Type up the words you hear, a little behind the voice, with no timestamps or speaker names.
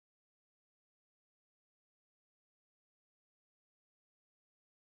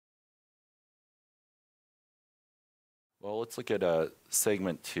Well, let's look at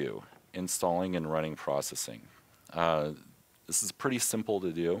segment 2, installing and running processing. This is pretty simple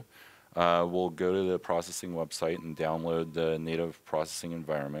to do. We'll go to the processing website and download the native processing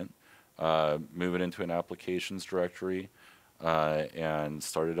environment, move it into an applications directory, and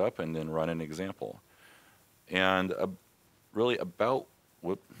start it up and then run an example. And really about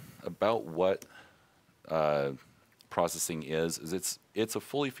what processing is it's a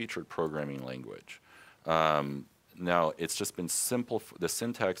fully featured programming language. Now, it's just been the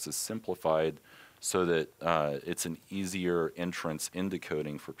syntax is simplified so that it's an easier entrance into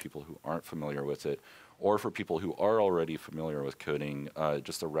coding for people who aren't familiar with it, or for people who are already familiar with coding,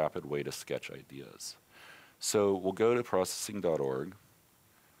 just a rapid way to sketch ideas. So we'll go to processing.org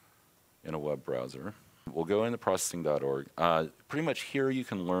in a web browser. We'll go into processing.org. Pretty much here you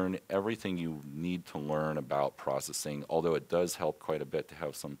can learn everything you need to learn about processing, although it does help quite a bit to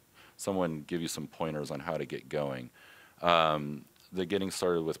have someone give you some pointers on how to get going. The Getting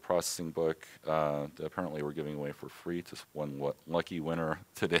Started with Processing book that apparently we're giving away for free to one lucky winner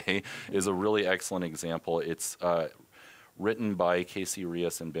today is a really excellent example. It's written by Casey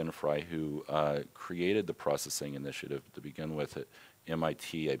Rios and Ben Fry, who created the processing initiative to begin with at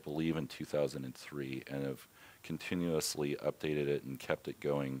MIT, I believe in 2003, and have continuously updated it and kept it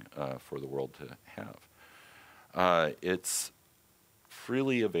going for the world to have. It's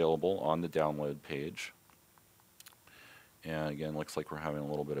freely available on the download page. And again, looks like we're having a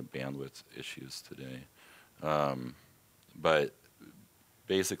little bit of bandwidth issues today. But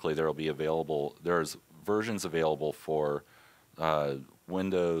basically there's versions available for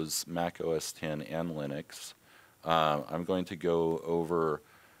Windows, Mac OS X, and Linux. I'm going to go over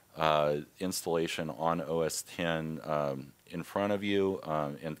installation on OS X in front of you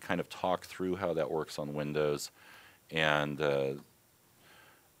and kind of talk through how that works on Windows. And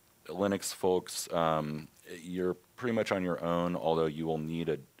Linux folks, you're pretty much on your own, although you will need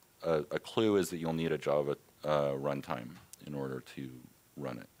a clue is that you'll need a Java runtime in order to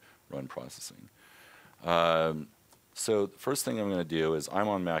run processing. So the first thing I'm going to do is I'm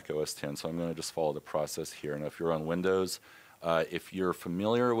on Mac OS X, so I'm going to just follow the process here. And if you're on Windows, if you're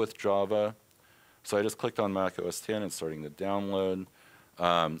familiar with Java, so I just clicked on Mac OS X and starting the download.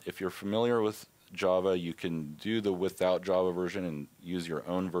 If you're familiar with Java, you can do the without Java version and use your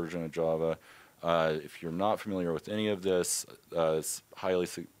own version of Java. If you're not familiar with any of this, it's highly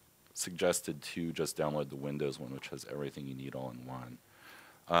suggested to just download the Windows one, which has everything you need all in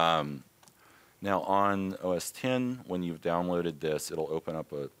one. Now on OS X, when you've downloaded this, it'll open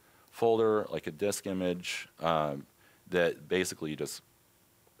up a folder, like a disk image, that basically you just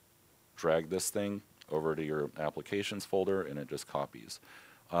drag this thing over to your applications folder and it just copies.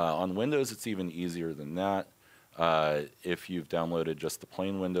 On Windows, it's even easier than that. If you've downloaded just the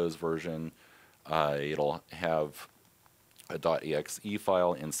plain Windows version, it'll have a .exe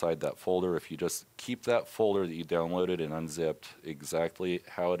file inside that folder. If you just keep that folder that you downloaded and unzipped exactly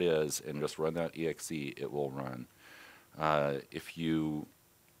how it is and just run that exe, it will run. If you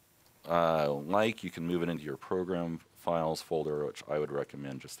you can move it into your program files folder, which I would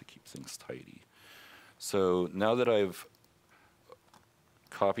recommend just to keep things tidy. So now that I've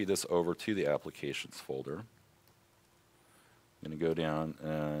copied this over to the applications folder, I'm going to go down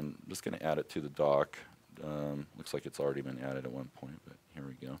and I'm just going to add it to the dock. Looks like it's already been added at one point, but here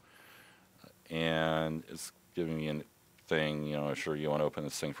we go. And it's giving me a thing, you know, sure you want to open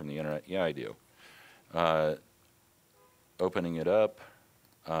this thing from the internet? Yeah, I do. Opening it up,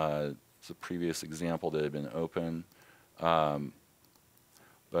 it's a previous example that had been open.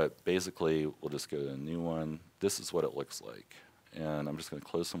 But basically, we'll just go to a new one. This is what it looks like. And I'm just going to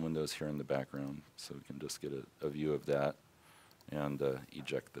close some windows here in the background so we can just get a view of that and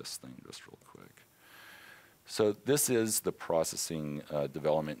eject this thing just real quick. So this is the processing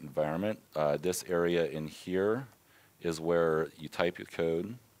development environment. This area in here is where you type your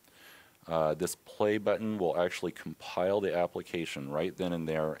code. This play button will actually compile the application right then and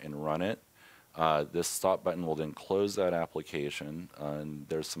there and run it. This stop button will then close that application. And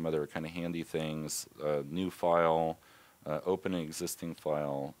there's some other kind of handy things, new file, open an existing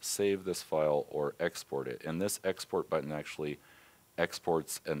file, save this file, or export it. And this export button actually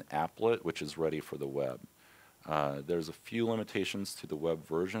exports an applet, which is ready for the web. There's a few limitations to the web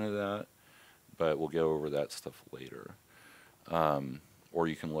version of that, but we'll go over that stuff later. Or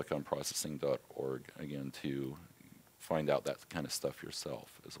you can look on processing.org again to find out that kind of stuff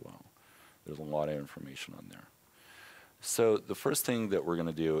yourself as well. There's a lot of information on there. So the first thing that we're going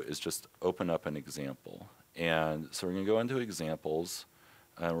to do is just open up an example. And so we're going to go into examples,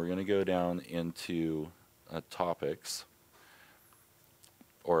 and we're going to go down into topics,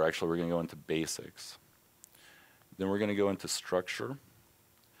 or actually we're going to go into basics. Then we're going to go into structure,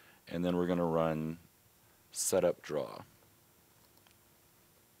 and then we're going to run setup draw.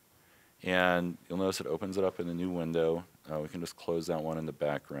 And you'll notice it opens it up in a new window. We can just close that one in the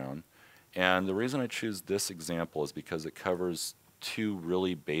background. And the reason I choose this example is because it covers two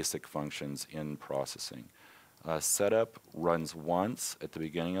really basic functions in processing. Setup runs once at the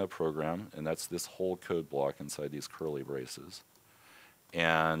beginning of the program, and that's this whole code block inside these curly braces.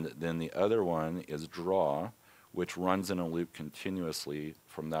 And then the other one is draw, which runs in a loop continuously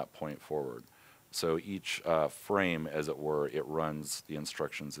from that point forward. So each frame, as it were, it runs the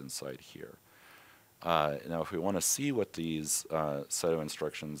instructions inside here. Now, if we want to see what these set of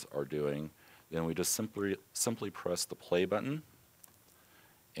instructions are doing, then we just simply press the play button,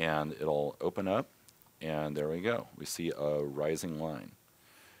 and it'll open up, and there we go. We see a rising line.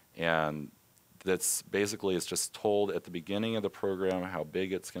 And that's basically, it's just told at the beginning of the program how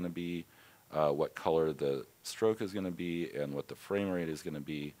big it's going to be, what color the stroke is going to be, and what the frame rate is going to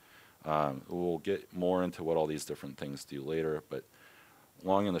be. We'll get more into what all these different things do later, but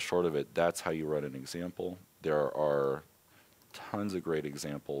long and the short of it, that's how you run an example. There are tons of great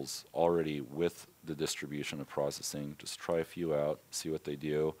examples already with the distribution of processing. Just try a few out, see what they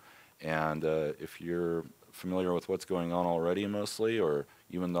do. And if you're familiar with what's going on already mostly, or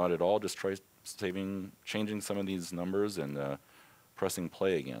even not at all, just try changing some of these numbers and pressing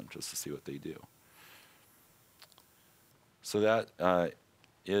play again just to see what they do. So that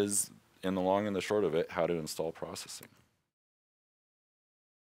is, in the long and the short of it, how to install processing.